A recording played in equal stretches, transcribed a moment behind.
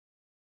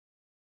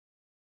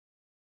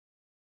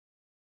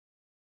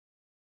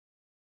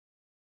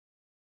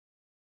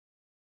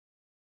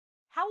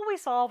How will we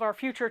solve our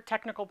future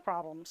technical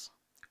problems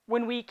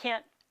when we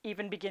can't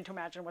even begin to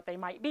imagine what they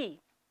might be?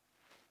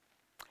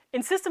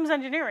 In systems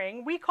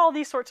engineering, we call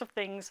these sorts of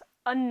things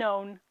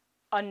unknown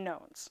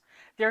unknowns.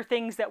 They're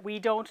things that we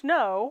don't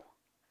know,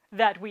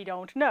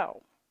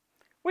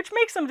 which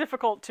makes them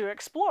difficult to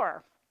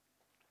explore.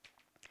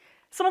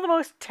 Some of the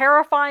most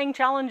terrifying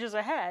challenges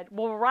ahead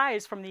will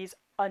arise from these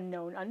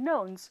unknown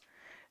unknowns.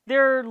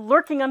 They're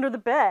lurking under the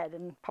bed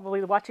and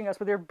probably watching us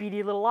with their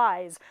beady little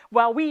eyes,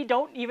 while we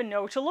don't even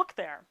know to look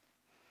there.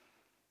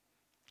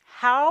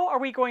 How are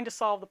we going to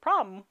solve the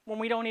problem when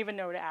we don't even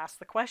know to ask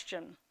the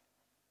question?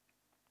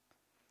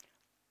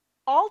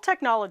 All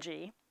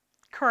technology,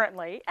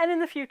 currently and in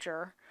the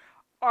future,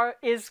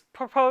 is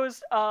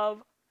proposed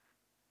of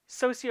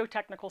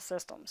sociotechnical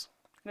systems.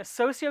 And a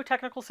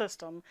sociotechnical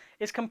system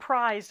is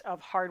comprised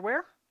of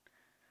hardware,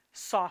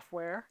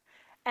 software,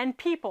 and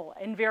people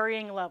in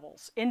varying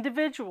levels.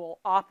 Individual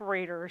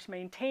operators,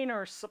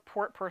 maintainers,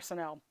 support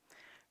personnel,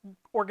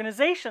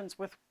 organizations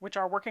which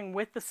are working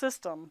with the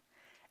system,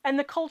 and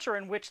the culture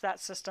in which that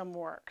system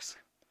works.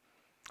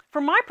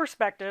 From my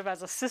perspective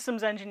as a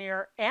systems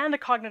engineer and a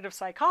cognitive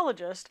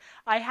psychologist,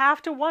 I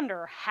have to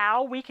wonder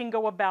how we can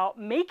go about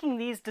making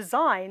these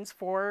designs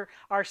for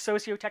our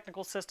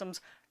socio-technical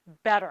systems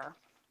better.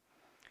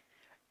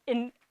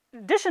 In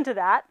addition to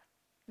that,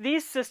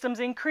 these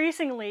systems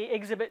increasingly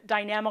exhibit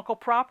dynamical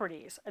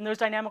properties, and those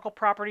dynamical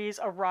properties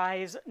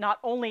arise not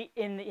only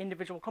in the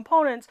individual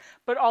components,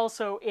 but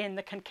also in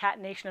the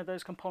concatenation of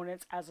those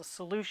components as a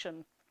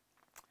solution.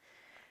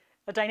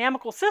 A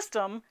dynamical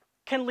system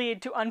can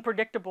lead to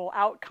unpredictable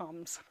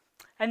outcomes,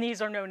 and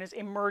these are known as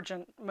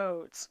emergent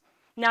modes.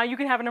 Now, you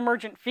can have an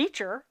emergent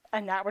feature,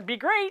 and that would be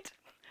great.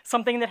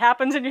 Something that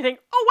happens and you think,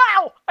 oh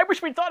wow, I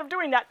wish we'd thought of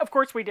doing that. Of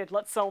course we did,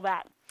 let's sell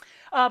that.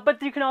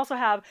 But you can also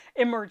have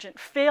emergent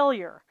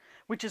failure,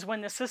 which is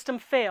when the system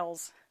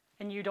fails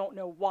and you don't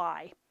know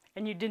why,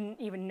 and you didn't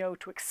even know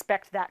to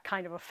expect that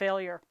kind of a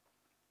failure.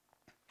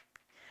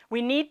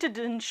 We need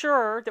to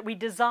ensure that we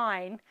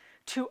design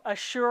to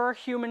assure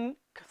human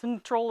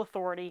control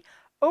authority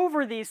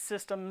over these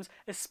systems,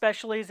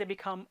 especially as they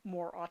become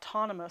more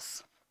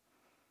autonomous.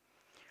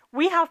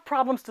 We have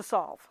problems to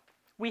solve.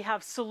 We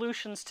have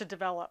solutions to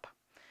develop.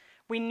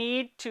 We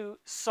need to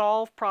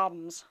solve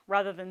problems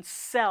rather than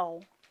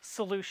sell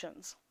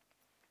solutions.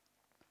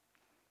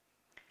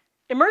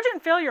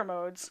 Emergent failure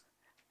modes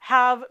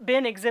have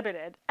been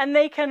exhibited, and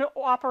they can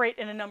operate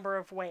in a number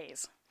of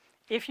ways.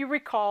 If you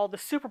recall the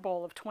Super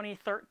Bowl of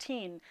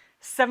 2013,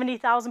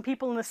 70,000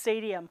 people in the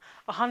stadium,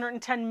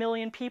 110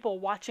 million people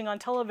watching on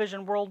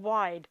television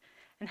worldwide,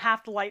 and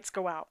half the lights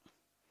go out.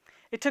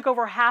 It took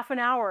over half an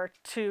hour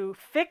to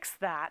fix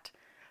that,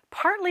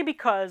 partly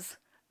because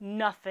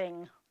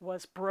nothing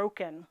was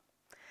broken.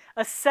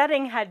 A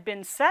setting had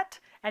been set,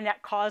 and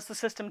that caused the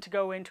system to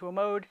go into a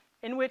mode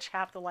in which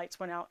half the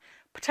lights went out,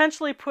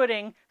 potentially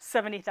putting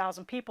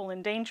 70,000 people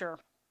in danger.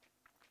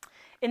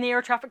 In the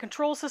air traffic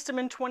control system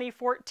in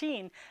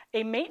 2014,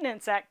 a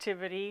maintenance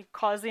activity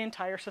caused the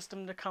entire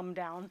system to come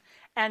down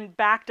and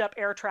backed up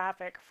air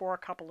traffic for a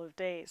couple of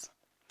days.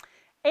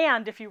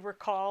 And if you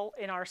recall,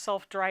 in our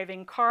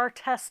self-driving car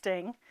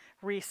testing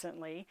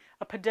recently,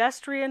 a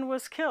pedestrian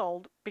was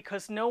killed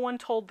because no one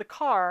told the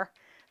car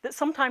that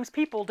sometimes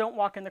people don't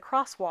walk in the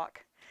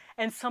crosswalk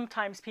and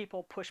sometimes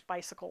people push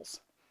bicycles.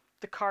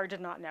 The car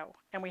did not know,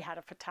 and we had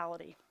a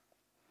fatality.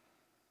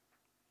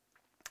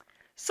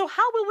 So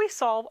how will we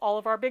solve all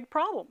of our big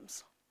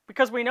problems?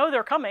 Because we know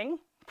they're coming,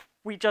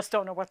 we just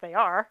don't know what they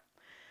are.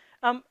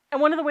 And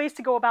one of the ways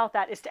to go about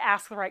that is to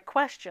ask the right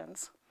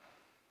questions.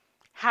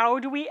 How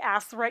do we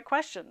ask the right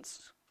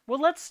questions?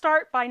 Well, let's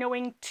start by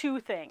knowing two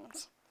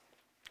things.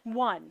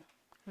 One,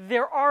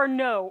 there are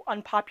no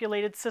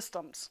unpopulated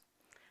systems.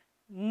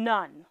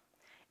 None.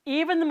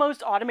 Even the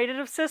most automated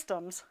of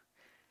systems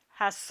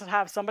has to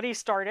have somebody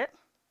start it,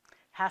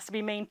 has to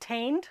be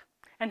maintained,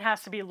 and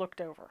has to be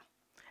looked over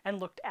and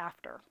looked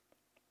after.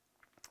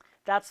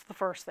 That's the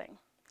first thing.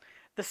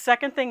 The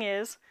second thing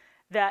is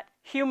that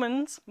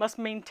humans must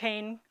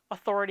maintain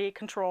authority,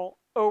 control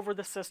over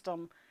the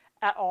system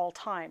at all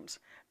times,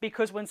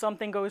 because when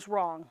something goes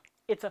wrong,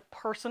 it's a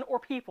person or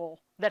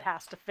people that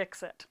has to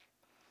fix it.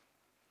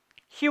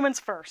 Humans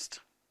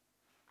first,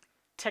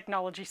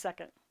 technology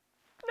second,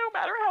 no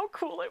matter how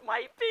cool it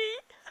might be.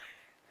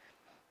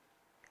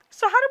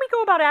 So how do we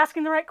go about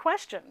asking the right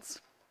questions?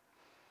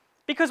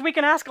 Because we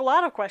can ask a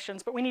lot of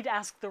questions, but we need to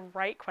ask the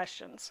right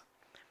questions.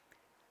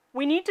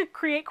 We need to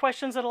create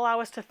questions that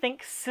allow us to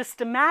think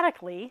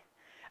systematically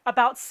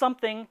about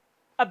something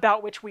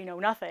about which we know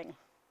nothing.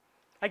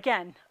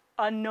 Again,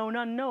 unknown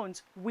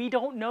unknowns. We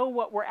don't know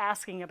what we're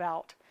asking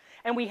about,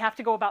 and we have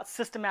to go about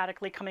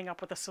systematically coming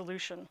up with a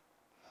solution.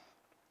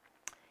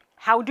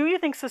 How do you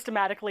think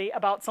systematically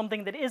about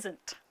something that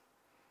isn't?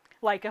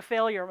 Like a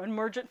failure,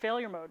 emergent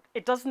failure mode.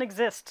 It doesn't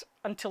exist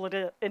until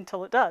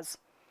it does,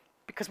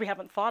 because we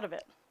haven't thought of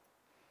it.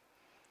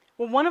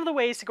 Well, one of the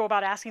ways to go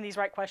about asking these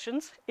right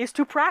questions is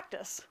to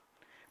practice.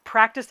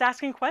 Practice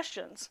asking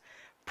questions.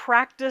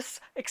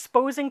 Practice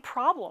exposing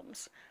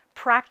problems.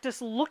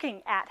 practice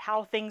looking at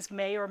how things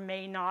may or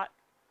may not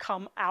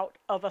come out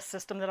of a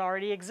system that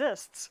already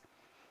exists.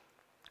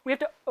 We have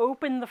to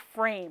open the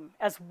frame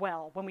as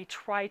well when we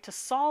try to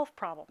solve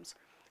problems.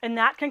 And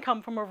that can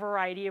come from a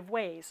variety of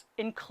ways,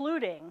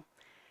 including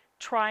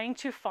trying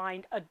to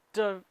find a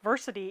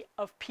diversity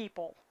of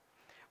people.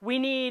 We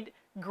need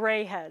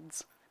gray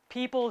heads,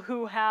 people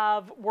who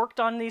have worked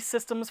on these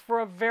systems for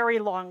a very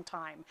long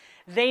time.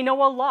 They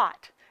know a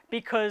lot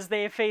because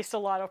they have faced a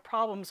lot of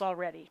problems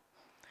already.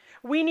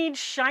 We need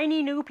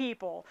shiny new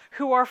people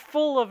who are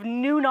full of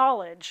new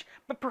knowledge,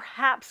 but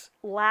perhaps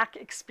lack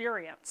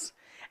experience.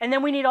 And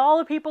then we need all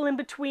the people in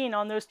between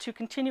on those two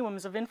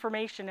continuums of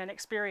information and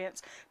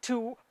experience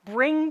to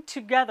bring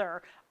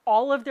together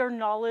all of their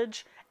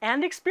knowledge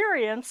and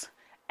experience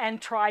and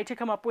try to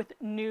come up with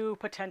new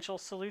potential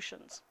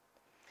solutions.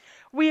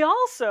 We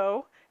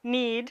also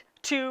need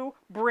to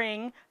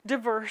bring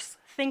diverse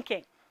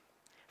thinking.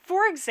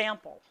 For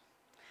example,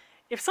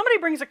 if somebody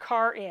brings a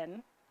car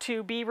in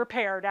to be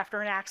repaired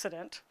after an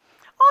accident,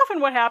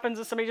 often what happens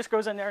is somebody just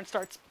goes in there and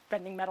starts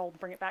bending metal to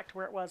bring it back to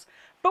where it was.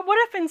 But what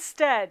if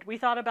instead we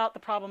thought about the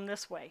problem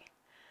this way?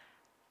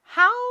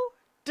 How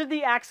did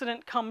the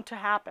accident come to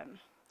happen?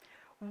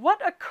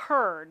 What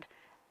occurred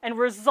and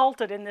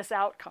resulted in this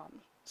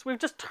outcome? So we've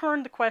just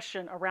turned the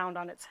question around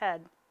on its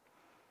head.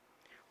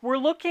 We're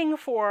looking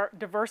for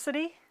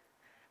diversity,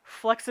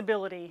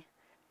 flexibility,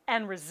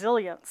 and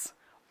resilience,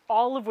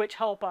 all of which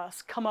help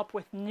us come up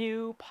with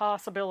new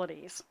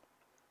possibilities.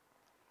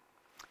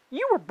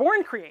 You were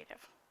born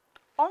creative.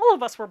 All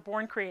of us were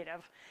born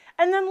creative.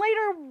 And then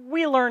later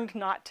we learned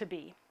not to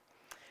be.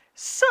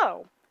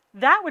 So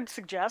that would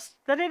suggest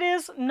that it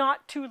is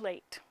not too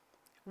late.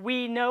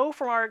 We know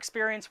from our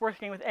experience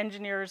working with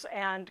engineers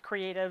and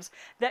creatives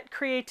that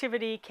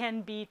creativity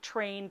can be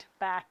trained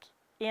back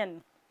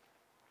in.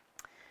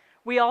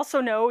 We also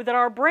know that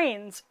our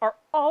brains are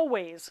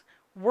always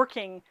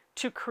working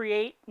to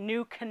create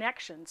new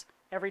connections.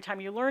 Every time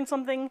you learn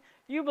something,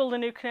 you build a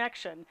new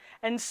connection.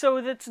 And so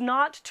it's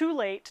not too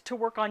late to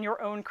work on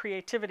your own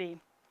creativity.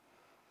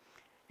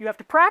 You have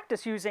to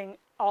practice using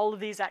all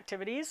of these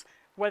activities,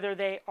 whether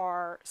they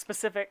are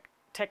specific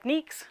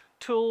techniques,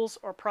 tools,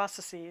 or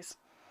processes.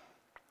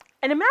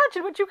 And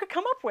imagine what you could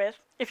come up with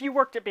if you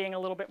worked at being a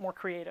little bit more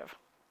creative.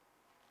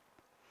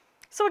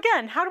 So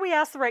again, how do we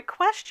ask the right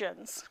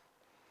questions?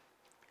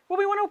 Well,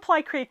 we want to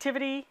apply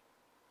creativity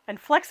and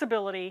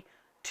flexibility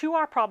to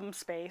our problem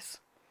space.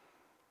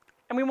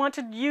 And we want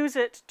to use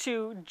it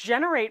to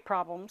generate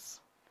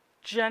problems,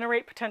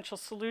 generate potential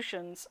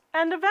solutions,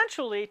 and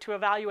eventually to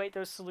evaluate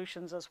those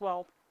solutions as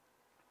well.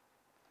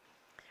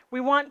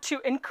 We want to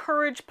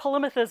encourage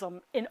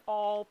polemithism in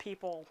all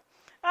people.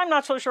 I'm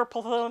not so sure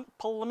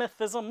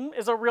polemithism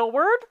is a real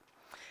word,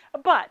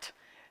 but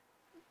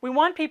we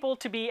want people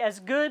to be as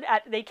good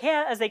as they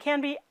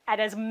can be at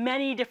as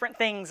many different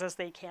things as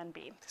they can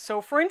be.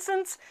 So for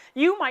instance,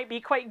 you might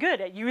be quite good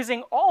at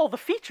using all the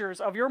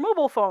features of your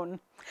mobile phone,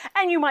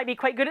 and you might be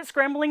quite good at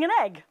scrambling an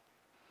egg.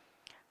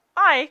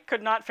 I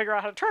could not figure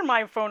out how to turn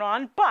my phone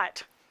on,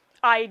 but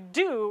I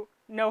do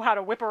know how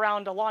to whip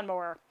around a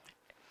lawnmower.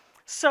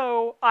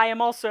 So I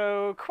am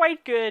also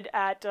quite good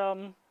at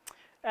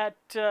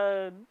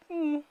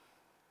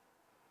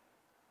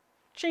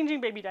changing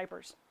baby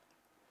diapers.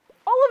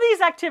 All of these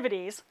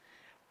activities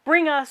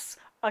bring us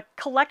a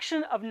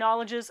collection of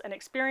knowledges and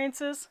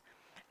experiences,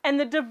 and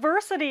the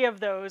diversity of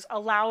those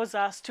allows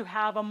us to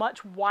have a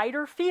much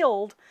wider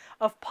field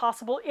of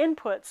possible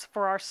inputs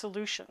for our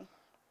solution.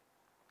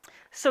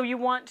 So you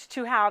want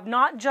to have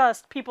not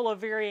just people of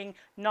varying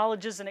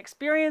knowledges and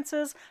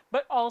experiences,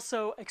 but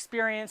also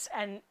experienced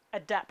and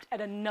adept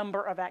at a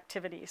number of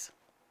activities.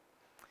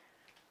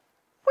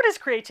 What is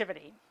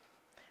creativity?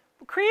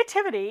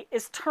 Creativity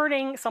is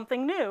turning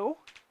something new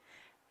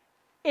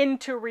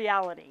into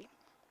reality.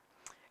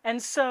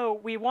 And so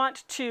we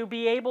want to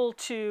be able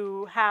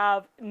to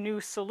have new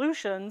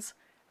solutions,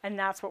 and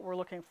that's what we're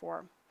looking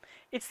for.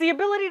 It's the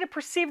ability to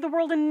perceive the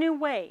world in new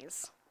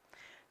ways,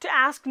 to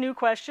ask new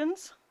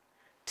questions,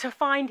 to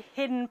find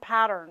hidden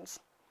patterns,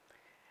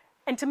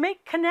 and to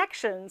make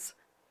connections,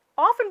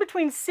 often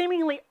between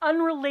seemingly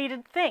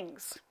unrelated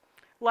things,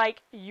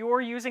 like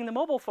you're using the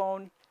mobile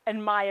phone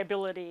and my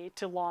ability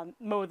to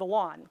mow the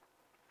lawn.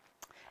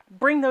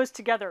 Bring those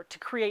together to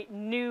create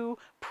new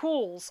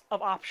pools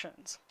of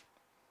options.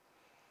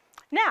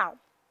 Now,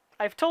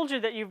 I've told you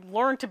that you've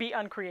learned to be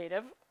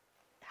uncreative.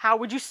 How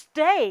would you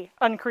stay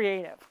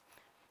uncreative?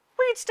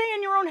 Well, you'd stay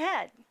in your own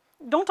head.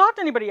 Don't talk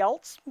to anybody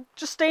else.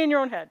 Just stay in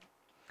your own head.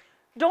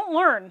 Don't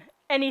learn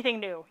anything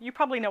new. You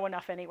probably know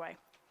enough anyway.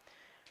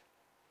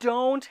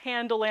 Don't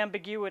handle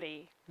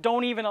ambiguity.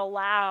 Don't even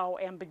allow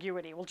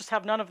ambiguity. We'll just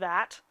have none of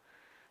that.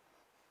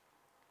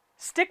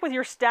 Stick with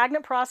your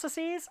stagnant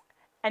processes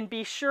and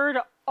be sure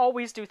to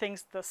always do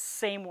things the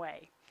same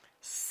way.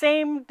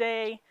 Same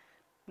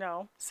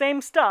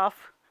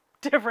stuff,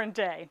 different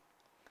day.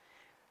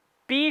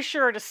 Be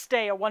sure to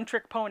stay a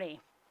one-trick pony.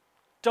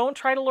 Don't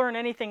try to learn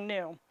anything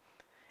new.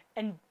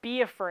 And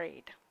be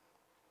afraid.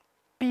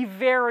 Be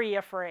very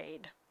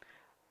afraid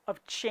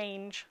of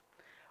change,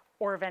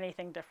 or of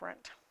anything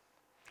different.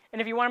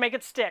 And if you want to make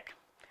it stick,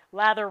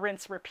 lather,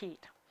 rinse,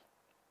 repeat.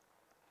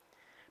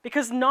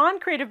 Because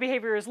non-creative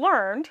behavior is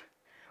learned,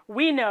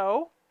 we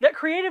know that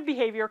creative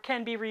behavior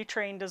can be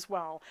retrained as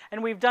well.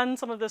 And we've done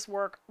some of this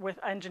work with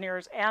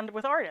engineers and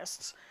with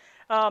artists.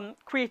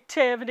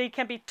 Creativity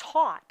can be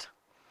taught.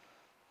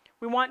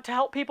 We want to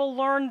help people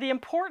learn the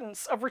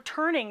importance of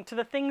returning to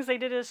the things they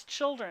did as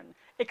children.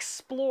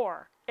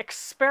 Explore,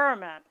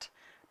 experiment,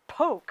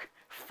 poke,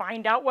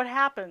 find out what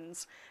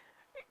happens.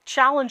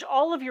 Challenge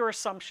all of your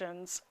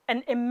assumptions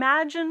and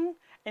imagine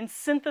and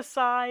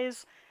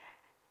synthesize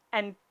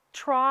and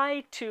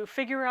try to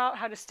figure out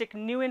how to stick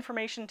new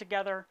information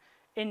together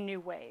in new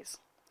ways.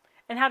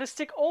 And how to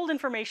stick old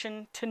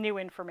information to new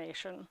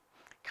information.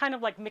 Kind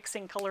of like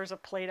mixing colors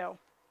of Play-Doh.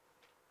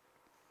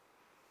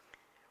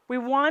 We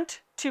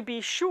want to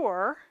be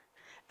sure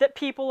that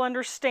people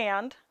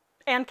understand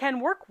and can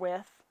work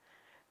with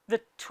the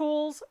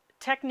tools,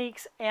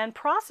 techniques, and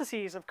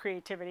processes of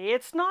creativity.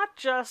 It's not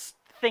just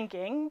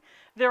thinking.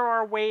 There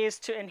are ways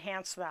to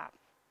enhance that.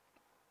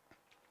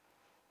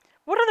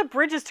 What are the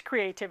bridges to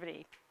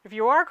creativity? If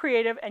you are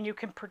creative and you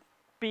can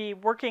be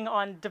working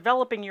on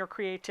developing your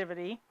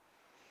creativity,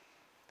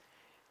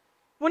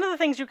 one of the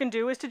things you can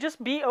do is to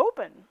just be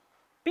open.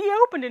 Be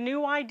open to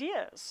new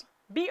ideas.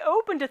 Be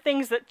open to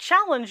things that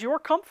challenge your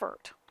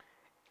comfort.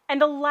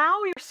 And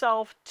allow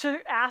yourself to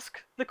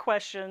ask the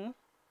question,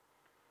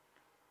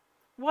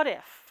 what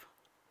if?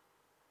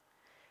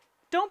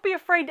 Don't be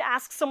afraid to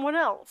ask someone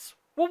else,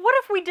 well, what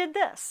if we did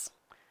this?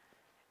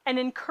 And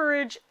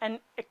encourage and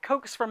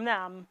coax from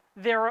them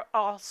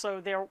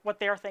what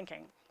they're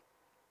thinking.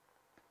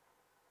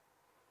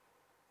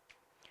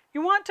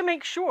 You want to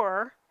make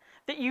sure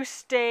that you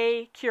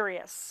stay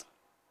curious.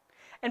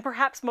 And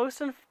perhaps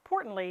most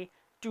importantly,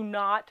 do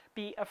not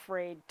be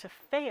afraid to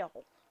fail.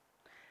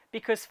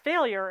 Because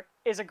failure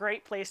is a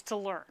great place to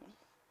learn.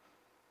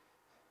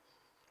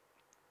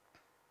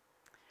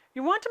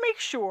 You want to make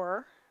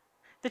sure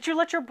that you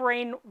let your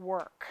brain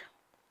work.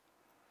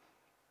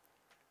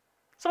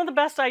 Some of the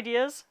best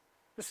ideas,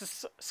 this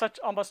is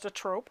almost a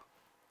trope,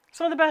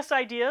 some of the best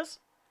ideas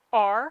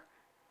are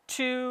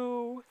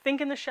to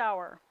think in the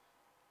shower.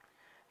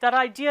 That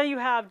idea you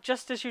have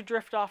just as you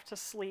drift off to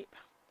sleep.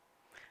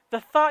 The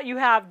thought you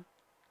have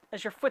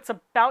as your foot's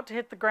about to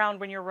hit the ground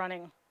when you're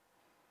running.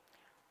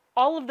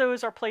 All of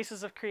those are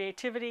places of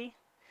creativity.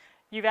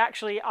 You've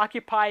actually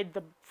occupied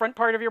the front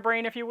part of your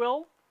brain, if you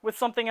will, with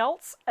something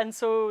else, and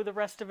so the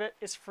rest of it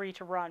is free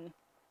to run.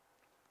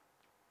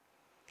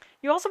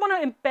 You also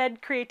want to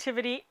embed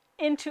creativity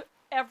into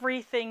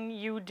everything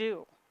you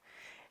do.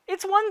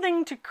 It's one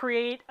thing to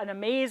create an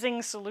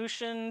amazing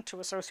solution to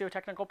a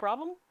socio-technical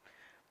problem,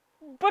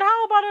 but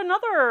how about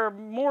another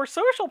more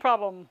social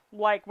problem,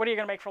 like what are you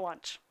going to make for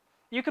lunch?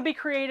 You can be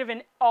creative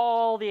in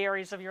all the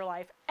areas of your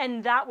life,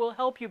 and that will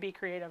help you be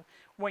creative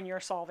when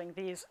you're solving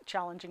these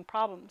challenging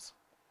problems.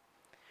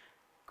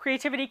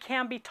 Creativity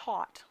can be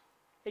taught.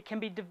 It can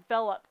be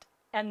developed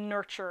and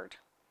nurtured.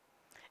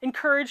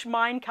 Encourage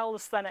mind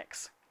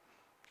calisthenics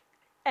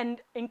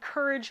and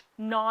encourage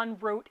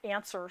non-rote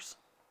answers.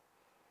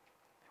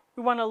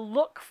 We want to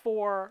look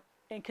for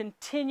a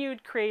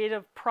continued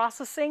creative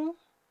processing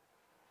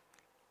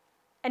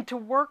and to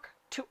work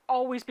to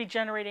always be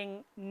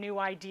generating new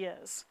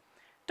ideas.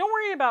 Don't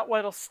worry about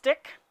what'll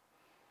stick,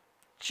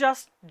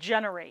 just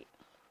generate.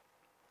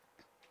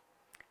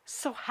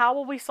 So how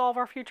will we solve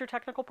our future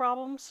technical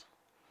problems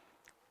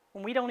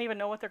when we don't even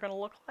know what they're going to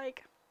look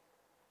like?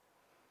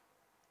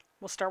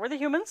 We'll start with the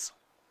humans.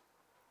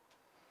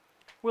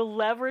 We'll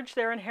leverage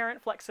their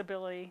inherent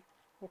flexibility.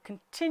 We'll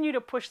continue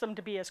to push them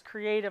to be as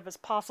creative as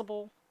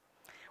possible.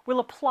 We'll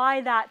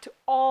apply that to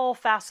all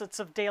facets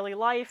of daily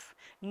life,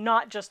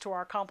 not just to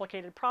our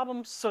complicated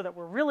problems, so that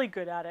we're really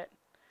good at it.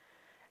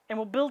 And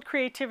we'll build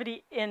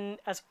creativity in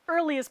as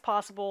early as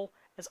possible,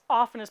 as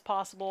often as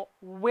possible,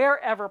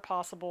 wherever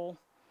possible,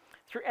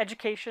 through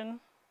education,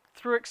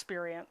 through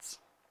experience.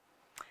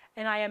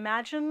 And I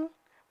imagine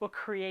we'll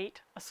create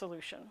a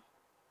solution.